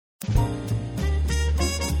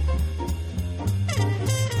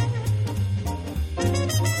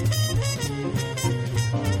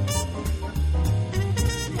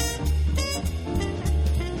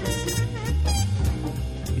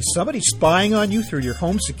Somebody spying on you through your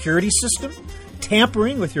home security system?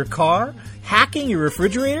 Tampering with your car? Hacking your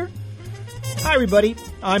refrigerator? Hi, everybody.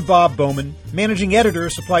 I'm Bob Bowman, Managing Editor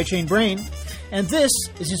of Supply Chain Brain, and this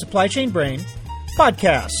is the Supply Chain Brain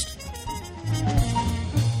podcast.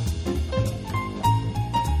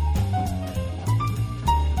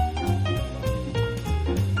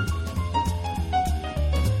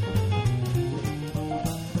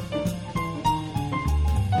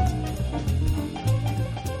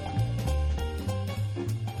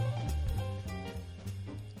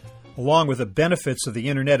 Along with the benefits of the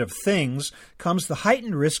Internet of Things comes the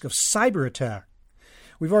heightened risk of cyber attack.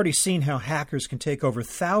 We've already seen how hackers can take over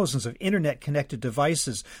thousands of Internet-connected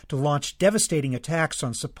devices to launch devastating attacks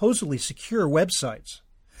on supposedly secure websites.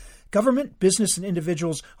 Government, business, and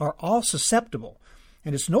individuals are all susceptible,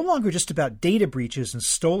 and it's no longer just about data breaches and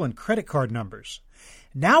stolen credit card numbers.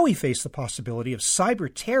 Now we face the possibility of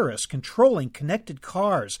cyber terrorists controlling connected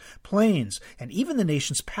cars, planes, and even the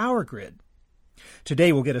nation's power grid.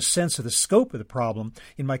 Today we'll get a sense of the scope of the problem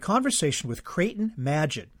in my conversation with Creighton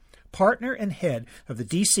Majid, partner and head of the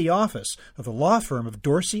D.C. office of the law firm of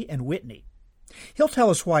Dorsey and Whitney. He'll tell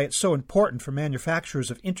us why it's so important for manufacturers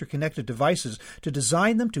of interconnected devices to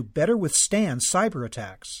design them to better withstand cyber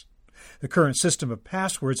attacks. The current system of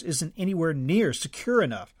passwords isn't anywhere near secure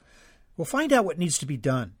enough. We'll find out what needs to be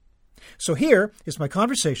done. So here is my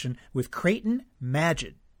conversation with Creighton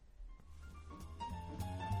Majid.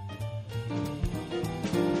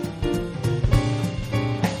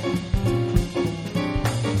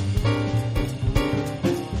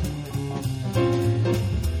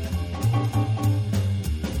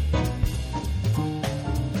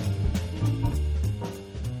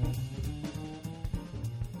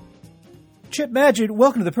 Chip Majid,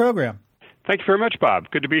 welcome to the program. Thank you very much,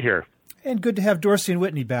 Bob. Good to be here. And good to have Dorsey and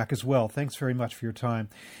Whitney back as well. Thanks very much for your time.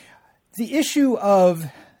 The issue of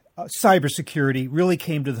cybersecurity really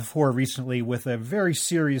came to the fore recently with a very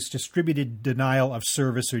serious distributed denial of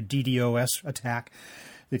service, or DDoS, attack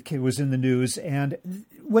that was in the news. And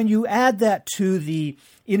when you add that to the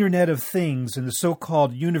Internet of Things and the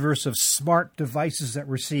so-called universe of smart devices that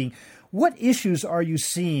we're seeing, what issues are you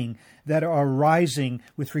seeing that are arising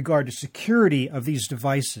with regard to security of these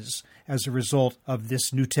devices as a result of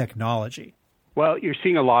this new technology? Well, you're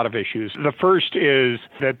seeing a lot of issues. The first is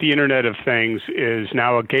that the Internet of Things is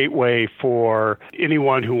now a gateway for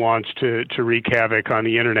anyone who wants to wreak havoc on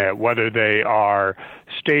the Internet, whether they are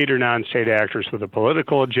state or non-state actors with a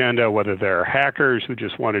political agenda, whether they're hackers who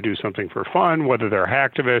just want to do something for fun, whether they're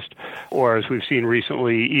hacktivists, or as we've seen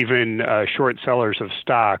recently, even short sellers of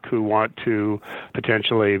stock who want to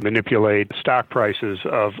potentially manipulate stock prices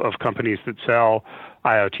of companies that sell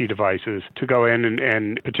IoT devices to go in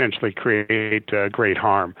and potentially create great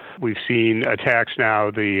harm. We've seen attacks now,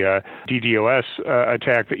 the DDoS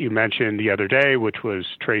attack that you mentioned the other day, which was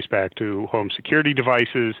traced back to home security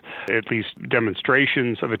devices, at least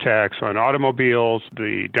demonstrations of attacks on automobiles,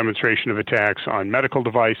 the demonstration of attacks on medical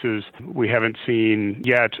devices. We haven't seen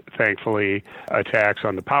yet, thankfully, attacks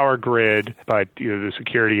on the power grid, but the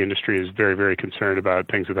security industry is very, very concerned about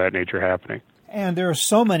things of that nature happening. And there are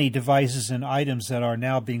so many devices and items that are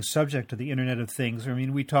now being subject to the Internet of Things. I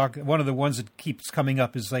mean, one of the ones that keeps coming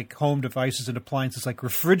up is like home devices and appliances like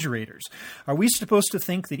refrigerators. Are we supposed to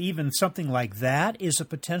think that even something like that is a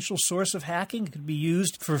potential source of hacking? It could be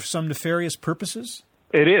used for some nefarious purposes?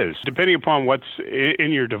 It is. Depending upon what's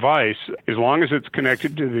in your device, as long as it's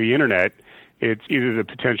connected to the Internet, it's either the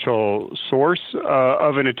potential source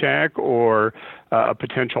of an attack or a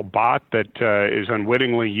potential bot that is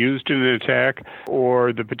unwittingly used in an attack,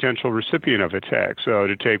 or the potential recipient of attack. So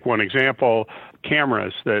to take one example,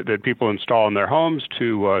 cameras that people install in their homes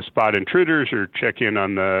to spot intruders or check in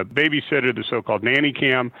on the babysitter, the so-called nanny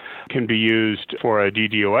cam, can be used for a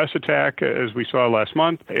DDoS attack, as we saw last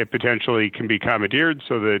month. It potentially can be commandeered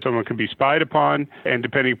so that someone can be spied upon, and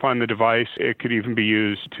depending upon the device, it could even be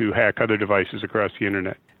used to hack other devices across the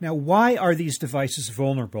Internet. Now, why are these devices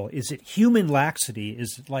vulnerable? Is it human laxity?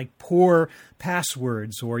 Is it like poor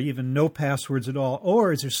passwords or even no passwords at all?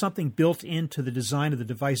 Or is there something built into the design of the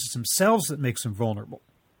devices themselves that makes them vulnerable?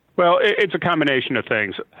 Well, it's a combination of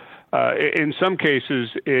things. In some cases,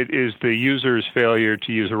 it is the user's failure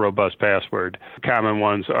to use a robust password. Common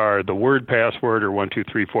ones are the word password or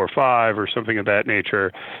 12345 or something of that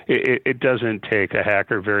nature. It doesn't take a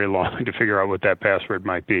hacker very long to figure out what that password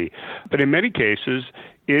might be. But in many cases,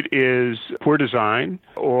 It is poor design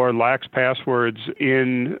or lacks passwords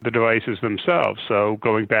in the devices themselves. So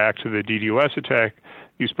going back to the DDoS attack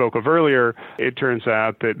you spoke of earlier, it turns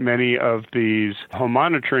out that many of these home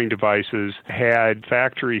monitoring devices had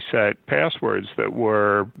factory set passwords that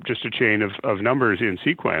were just a chain of numbers in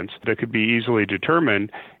sequence that could be easily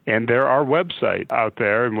determined. And there are websites out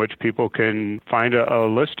there in which people can find a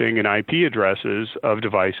listing and IP addresses of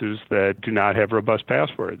devices that do not have robust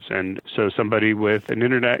passwords. And so somebody with an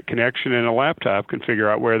internet connection and a laptop can figure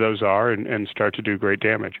out where those are and start to do great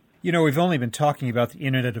damage. You know, we've only been talking about the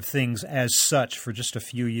Internet of Things as such for just a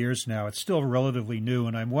few years now. It's still relatively new,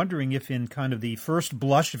 and I'm wondering if in kind of the first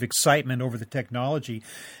blush of excitement over the technology,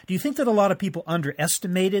 do you think that a lot of people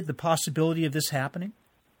underestimated the possibility of this happening?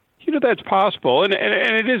 You know, that's possible, and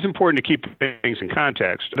it is important to keep things in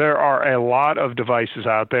context. There are a lot of devices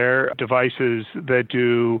out there, devices that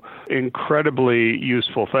do incredibly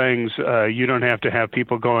useful things. You don't have to have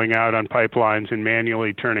people going out on pipelines and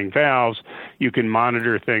manually turning valves. You can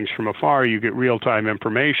monitor things from afar. You get real-time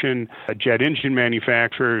information. Jet engine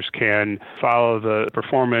manufacturers can follow the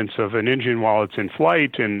performance of an engine while it's in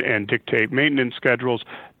flight and dictate maintenance schedules.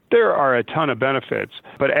 There are a ton of benefits,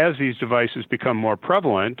 but as these devices become more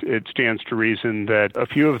prevalent, it stands to reason that a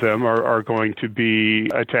few of them are going to be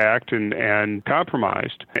attacked and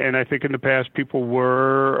compromised. And I think in the past, people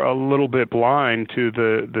were a little bit blind to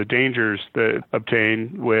the dangers that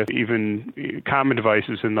obtain with even common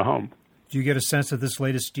devices in the home. Do you get a sense that this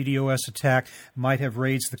latest DDoS attack might have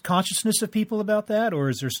raised the consciousness of people about that, or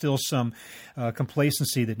is there still some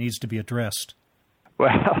complacency that needs to be addressed? Well,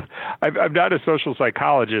 I'm not a social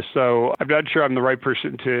psychologist, so I'm not sure I'm the right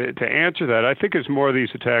person to answer that. I think as more of these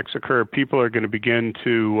attacks occur, people are going to begin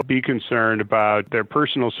to be concerned about their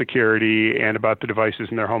personal security and about the devices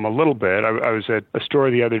in their home a little bit. I was at a store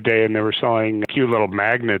the other day, and they were selling cute little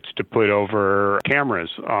magnets to put over cameras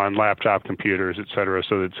on laptop computers, et cetera,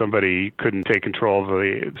 so that somebody couldn't take control of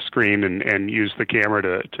the screen and use the camera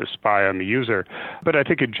to spy on the user. But I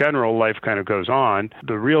think in general, life kind of goes on.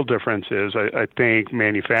 The real difference is I think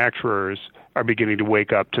manufacturers are beginning to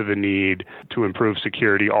wake up to the need to improve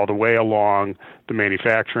security all the way along the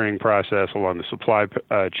manufacturing process, along the supply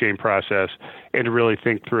chain process, and to really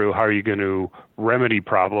think through how are you going to remedy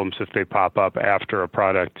problems if they pop up after a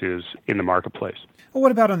product is in the marketplace. Well,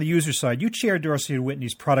 what about on the user side? You chair Dorsey &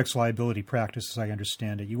 Whitney's products liability practice, as I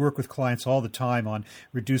understand it. You work with clients all the time on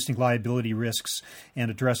reducing liability risks and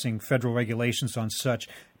addressing federal regulations on such.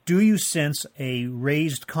 Do you sense a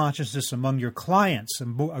raised consciousness among your clients,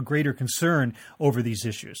 a greater concern over these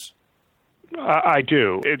issues? I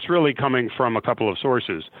do. It's really coming from a couple of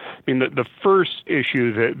sources. I mean, the first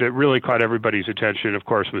issue that really caught everybody's attention, of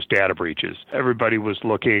course, was data breaches. Everybody was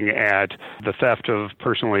looking at the theft of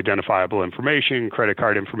personally identifiable information, credit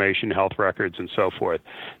card information, health records, and so forth.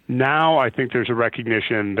 Now I think there's a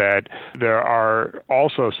recognition that there are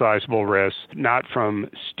also sizable risks, not from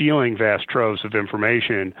stealing vast troves of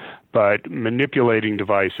information, but manipulating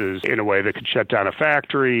devices in a way that could shut down a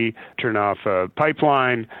factory, turn off a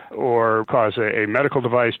pipeline, or cause a medical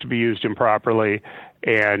device to be used improperly.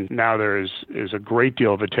 And now there is a great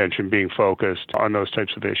deal of attention being focused on those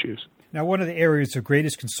types of issues. Now, one of the areas of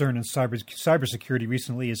greatest concern in cybersecurity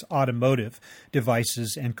recently is automotive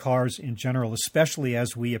devices and cars in general, especially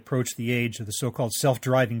as we approach the age of the so-called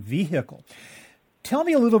self-driving vehicle. Tell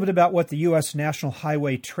me a little bit about what the U.S. National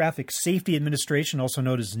Highway Traffic Safety Administration, also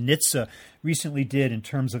known as NHTSA, recently did in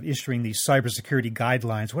terms of issuing these cybersecurity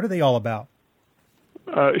guidelines. What are they all about?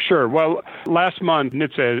 Sure. Well, last month,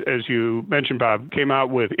 NHTSA, as you mentioned, Bob, came out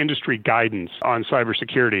with industry guidance on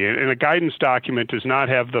cybersecurity. And a guidance document does not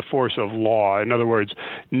have the force of law. In other words,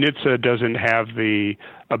 NHTSA doesn't have the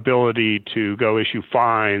ability to go issue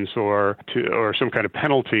fines or some kind of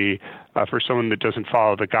penalty for someone that doesn't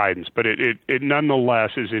follow the guidance. But it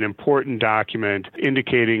nonetheless is an important document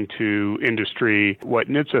indicating to industry what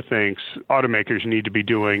NHTSA thinks automakers need to be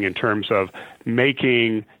doing in terms of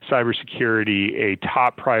making cybersecurity a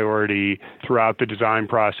top priority throughout the design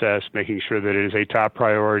process, making sure that it is a top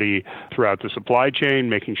priority throughout the supply chain,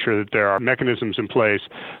 making sure that there are mechanisms in place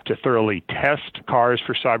to thoroughly test cars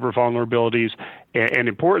for cyber vulnerabilities, and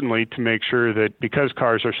importantly, to make sure that because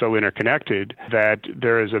cars are so interconnected, that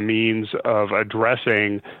there is a means of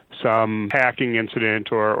addressing some hacking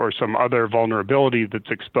incident or some other vulnerability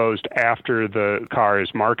that's exposed after the car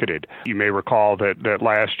is marketed. You may recall that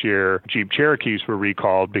last year Jeep Cherokees were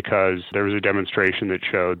recalled because there was a demonstration that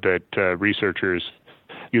showed that researchers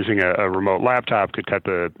using a remote laptop could cut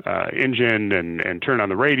the engine and turn on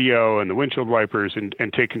the radio and the windshield wipers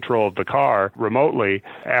and take control of the car remotely.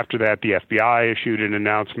 After that, the FBI issued an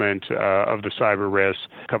announcement of the cyber risks.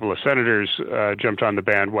 A couple of senators jumped on the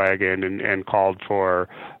bandwagon and called for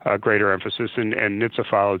greater emphasis, and NHTSA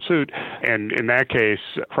followed suit. And in that case,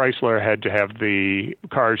 Chrysler had to have the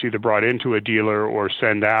cars either brought into a dealer or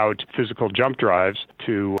send out physical jump drives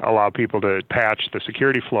to allow people to patch the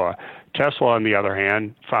security flaw. Tesla, on the other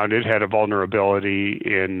hand, found it had a vulnerability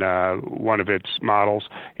in one of its models.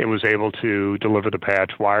 It was able to deliver the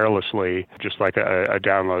patch wirelessly, just like a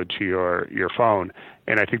download to your phone.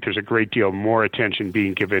 And I think there's a great deal more attention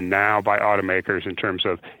being given now by automakers in terms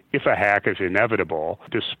of if a hack is inevitable,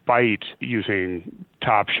 despite using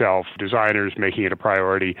top-shelf designers making it a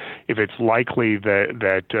priority, if it's likely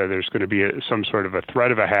that there's going to be some sort of a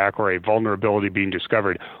threat of a hack or a vulnerability being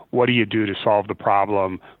discovered, what do you do to solve the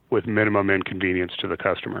problem with minimum inconvenience to the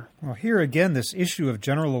customer? Well, here again, this issue of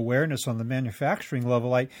general awareness on the manufacturing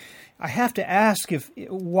level, I have to ask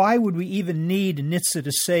why would we even need NHTSA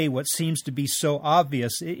to say what seems to be so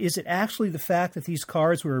obvious? Is it actually the fact that these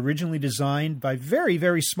cars were originally designed by very,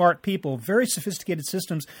 very smart people, very sophisticated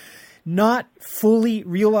systems, not fully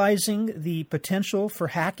realizing the potential for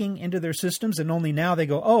hacking into their systems, and only now they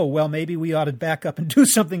go, oh, well, maybe we ought to back up and do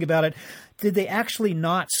something about it? Did they actually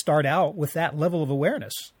not start out with that level of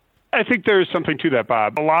awareness? I think there's something to that,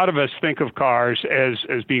 Bob. A lot of us think of cars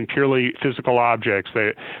as being purely physical objects.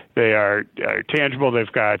 They are tangible. They've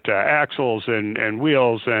got axles and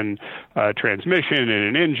wheels and transmission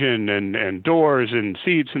and an engine and doors and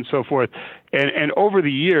seats and so forth. And over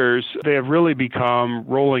the years, they have really become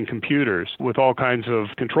rolling computers with all kinds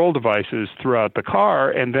of control devices throughout the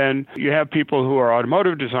car. And then you have people who are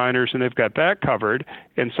automotive designers, and they've got that covered.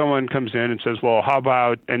 And someone comes in and says, well, how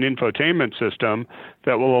about an infotainment system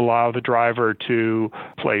that will allow the driver to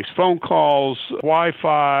place phone calls,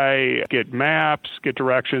 Wi-Fi, get maps, get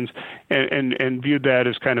directions, and viewed that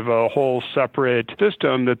as kind of a whole separate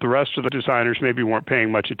system that the rest of the designers maybe weren't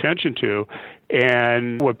paying much attention to.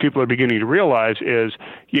 And what people are beginning to realize is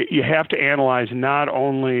you have to analyze not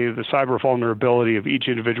only the cyber vulnerability of each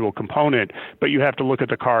individual component, but you have to look at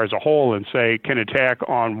the car as a whole and say, can attack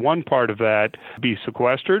on one part of that be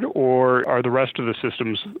sequestered, or are the rest of the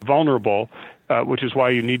systems vulnerable? Which is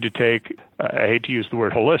why you need to take, I hate to use the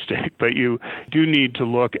word holistic, but you do need to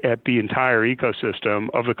look at the entire ecosystem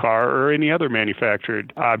of the car or any other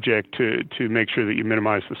manufactured object to make sure that you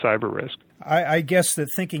minimize the cyber risk. I guess that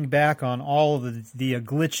thinking back on all of the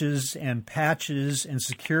glitches and patches and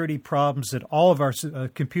security problems that all of our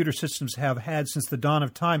computer systems have had since the dawn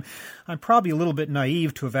of time, I'm probably a little bit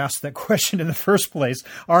naive to have asked that question in the first place,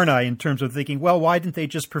 aren't I, in terms of thinking, well, why didn't they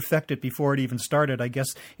just perfect it before it even started? I guess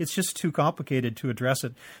it's just too complicated to address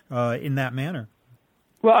it in that manner.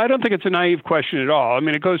 Well, I don't think it's a naive question at all. I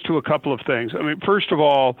mean, it goes to a couple of things. I mean, first of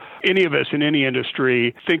all, any of us in any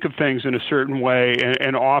industry think of things in a certain way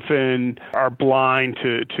and often are blind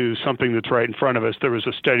to something that's right in front of us. There was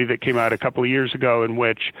a study that came out a couple of years ago in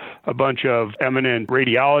which a bunch of eminent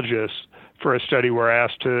radiologists for a study were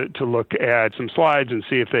asked to look at some slides and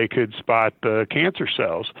see if they could spot the cancer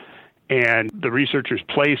cells. And the researchers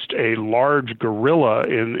placed a large gorilla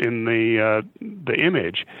in the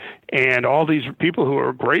image. And all these people who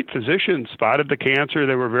are great physicians spotted the cancer.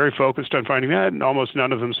 They were very focused on finding that, and almost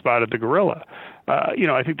none of them spotted the gorilla.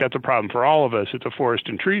 I think that's a problem for all of us. It's a forest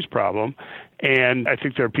and trees problem. And I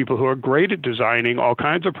think there are people who are great at designing all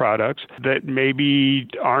kinds of products that maybe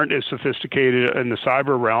aren't as sophisticated in the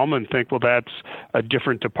cyber realm and think, well, that's a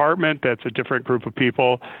different department, that's a different group of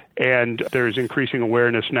people. And there's increasing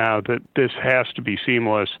awareness now that this has to be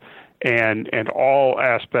seamless. And all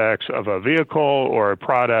aspects of a vehicle or a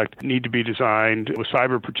product need to be designed with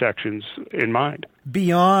cyber protections in mind.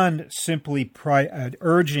 Beyond simply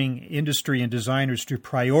urging industry and designers to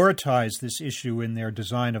prioritize this issue in their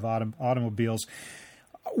design of automobiles,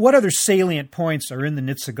 what other salient points are in the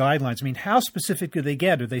NHTSA guidelines? I mean, how specific do they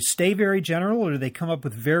get? Do they stay very general, or do they come up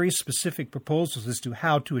with very specific proposals as to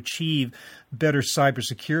how to achieve better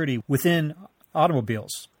cybersecurity within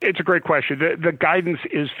automobiles? It's a great question. The guidance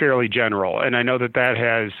is fairly general, and I know that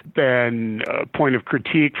has been a point of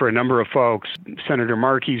critique for a number of folks. Senator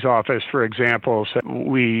Markey's office, for example,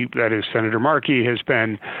 Senator Markey has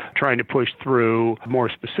been trying to push through more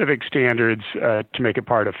specific standards to make it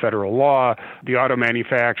part of federal law. The auto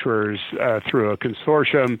manufacturers, through a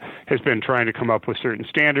consortium, has been trying to come up with certain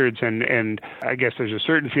standards, and I guess there's a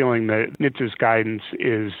certain feeling that NHTSA's guidance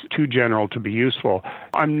is too general to be useful.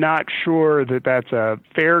 I'm not sure that that's a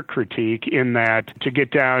fair fair critique in that to get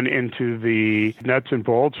down into the nuts and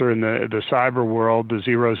bolts or in the cyber world, the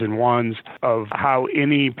zeros and ones of how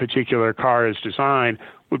any particular car is designed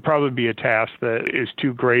would probably be a task that is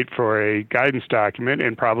too great for a guidance document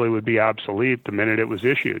and probably would be obsolete the minute it was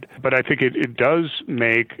issued. But I think it does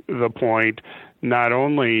make the point not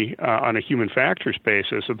only on a human factors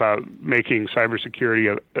basis about making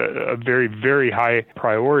cybersecurity a very, very high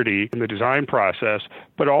priority in the design process,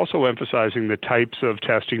 but also emphasizing the types of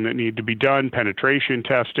testing that need to be done, penetration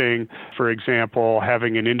testing, for example,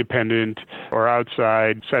 having an independent or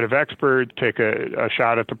outside set of experts take a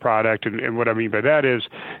shot at the product. And what I mean by that is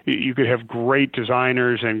you could have great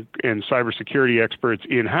designers and cybersecurity experts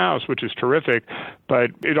in-house, which is terrific, but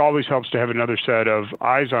it always helps to have another set of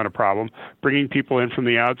eyes on a problem, bringing people in from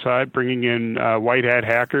the outside, bringing in white hat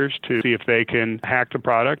hackers to see if they can hack the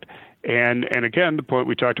product. And again, the point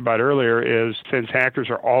we talked about earlier is since hackers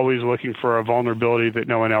are always looking for a vulnerability that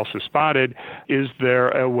no one else has spotted, is there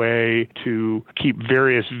a way to keep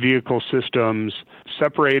various vehicle systems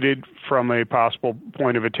separated from a possible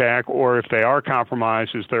point of attack? Or if they are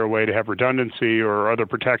compromised, is there a way to have redundancy or other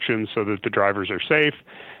protections so that the drivers are safe?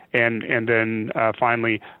 And then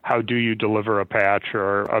finally, how do you deliver a patch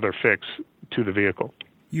or other fix to the vehicle?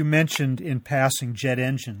 You mentioned in passing jet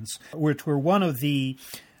engines, which were one of the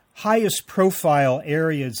highest profile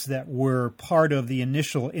areas that were part of the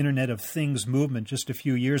initial Internet of Things movement just a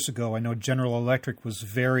few years ago. I know General Electric was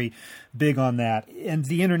very big on that. And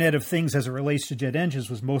the Internet of Things as it relates to jet engines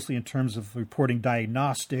was mostly in terms of reporting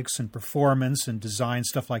diagnostics and performance and design,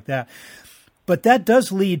 stuff like that. But that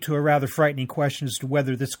does lead to a rather frightening question as to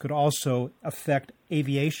whether this could also affect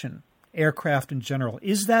aviation, aircraft in general.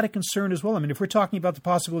 Is that a concern as well? I mean, if we're talking about the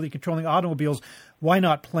possibility of controlling automobiles, why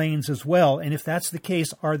not planes as well? And if that's the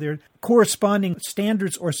case, are there corresponding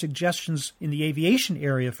standards or suggestions in the aviation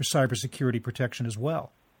area for cybersecurity protection as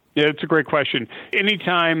well? Yeah, it's a great question.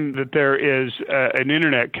 Anytime that there is an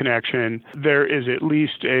internet connection, there is at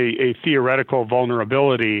least a theoretical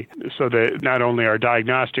vulnerability so that not only are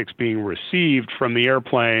diagnostics being received from the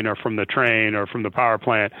airplane or from the train or from the power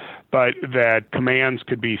plant, but that commands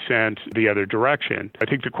could be sent the other direction. I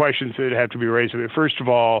think the questions that have to be raised, first of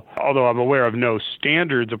all, although I'm aware of no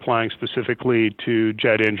standards applying specifically to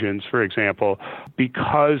jet engines, for example,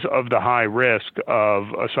 because of the high risk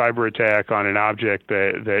of a cyber attack on an object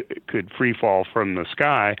that could free fall from the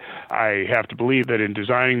sky, I have to believe that in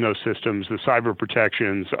designing those systems, the cyber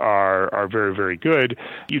protections are very, very good.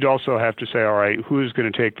 You'd also have to say, all right, who's going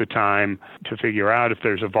to take the time to figure out if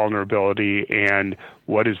there's a vulnerability and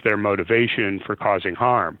what is their motivation for causing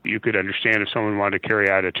harm? You could understand if someone wanted to carry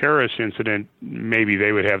out a terrorist incident, maybe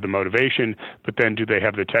they would have the motivation, but then do they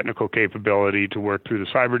have the technical capability to work through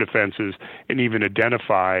the cyber defenses and even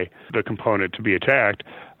identify the component to be attacked?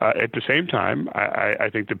 At the same time, I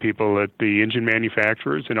think the people at the engine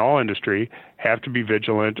manufacturers in all industry have to be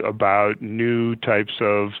vigilant about new types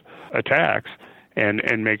of attacks and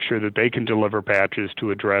make sure that they can deliver patches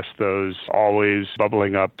to address those always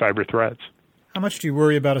bubbling up cyber threats. How much do you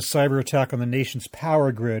worry about a cyber attack on the nation's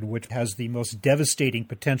power grid, which has the most devastating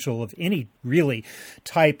potential of any really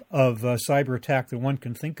type of cyber attack that one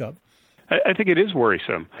can think of? I think it is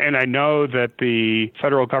worrisome. And I know that the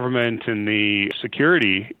federal government and the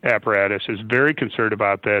security apparatus is very concerned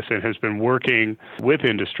about this and has been working with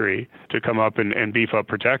industry to come up and beef up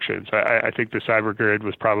protections. I think the cyber grid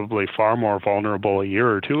was probably far more vulnerable a year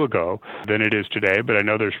or two ago than it is today, but I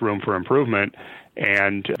know there's room for improvement.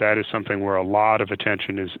 And that is something where a lot of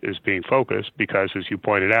attention is being focused because, as you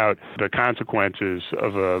pointed out, the consequences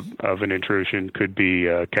of an intrusion could be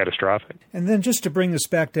catastrophic. And then just to bring this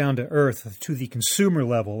back down to earth, to the consumer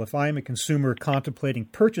level, if I'm a consumer contemplating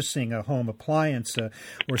purchasing a home appliance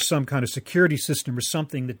or some kind of security system or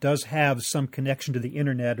something that does have some connection to the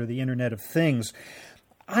Internet or the Internet of Things,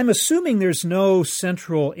 I'm assuming there's no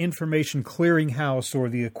central information clearinghouse or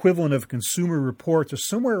the equivalent of Consumer Reports or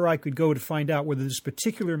somewhere where I could go to find out whether this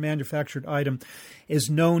particular manufactured item is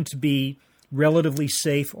known to be relatively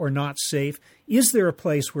safe or not safe. Is there a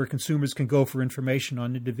place where consumers can go for information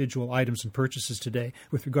on individual items and purchases today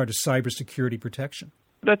with regard to cybersecurity protection?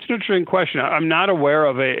 That's an interesting question. I'm not aware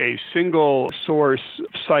of a single source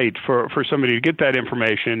site for somebody to get that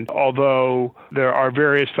information, although there are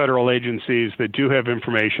various federal agencies that do have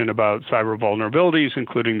information about cyber vulnerabilities,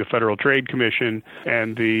 including the Federal Trade Commission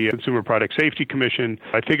and the Consumer Product Safety Commission.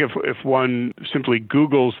 I think if one simply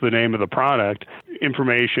Googles the name of the product,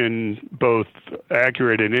 information both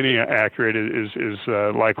accurate and inaccurate is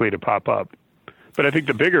likely to pop up. But I think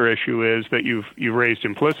the bigger issue is that you've raised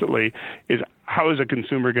implicitly is how is a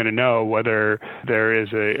consumer going to know whether there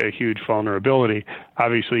is a huge vulnerability?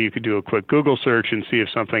 Obviously, you could do a quick Google search and see if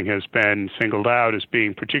something has been singled out as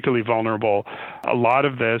being particularly vulnerable. A lot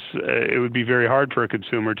of this, it would be very hard for a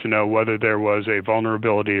consumer to know whether there was a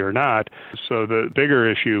vulnerability or not. So the bigger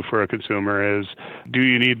issue for a consumer is, do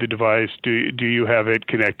you need the device? Do you have it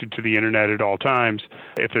connected to the internet at all times?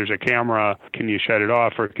 If there's a camera, can you shut it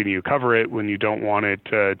off, or can you cover it when you don't want it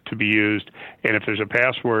to be used? And if there's a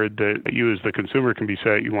password that you as the consumer can be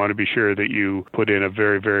set, you want to be sure that you put in a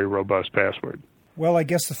very, very robust password. Well, I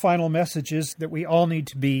guess the final message is that we all need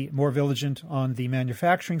to be more vigilant on the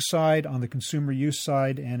manufacturing side, on the consumer use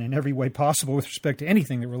side, and in every way possible with respect to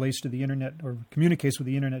anything that relates to the internet or communicates with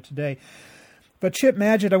the internet today. But Chip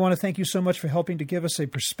Magid, I want to thank you so much for helping to give us a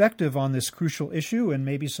perspective on this crucial issue and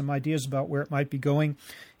maybe some ideas about where it might be going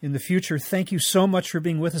in the future. Thank you so much for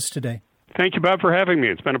being with us today. Thank you, Bob, for having me.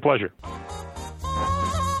 It's been a pleasure.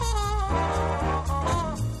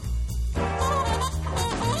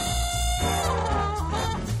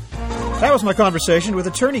 That was my conversation with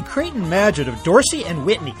attorney Creighton Magid of Dorsey &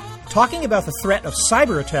 Whitney, talking about the threat of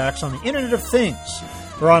cyber attacks on the Internet of Things.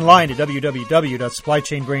 We're online at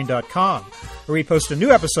www.supplychainbrain.com, where we post a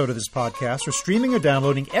new episode of this podcast for streaming or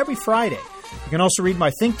downloading every Friday. You can also read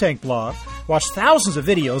my think tank blog, watch thousands of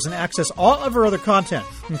videos, and access all of our other content,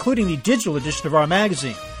 including the digital edition of our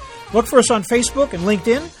magazine. Look for us on Facebook and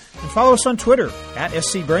LinkedIn, and follow us on Twitter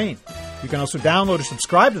 @SCBrain. You can also download or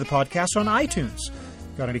subscribe to the podcast on iTunes.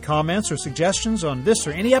 Got any comments or suggestions on this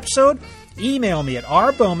or any episode? Email me at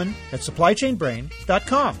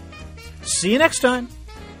rbowman@supplychainbrain.com. See you next time.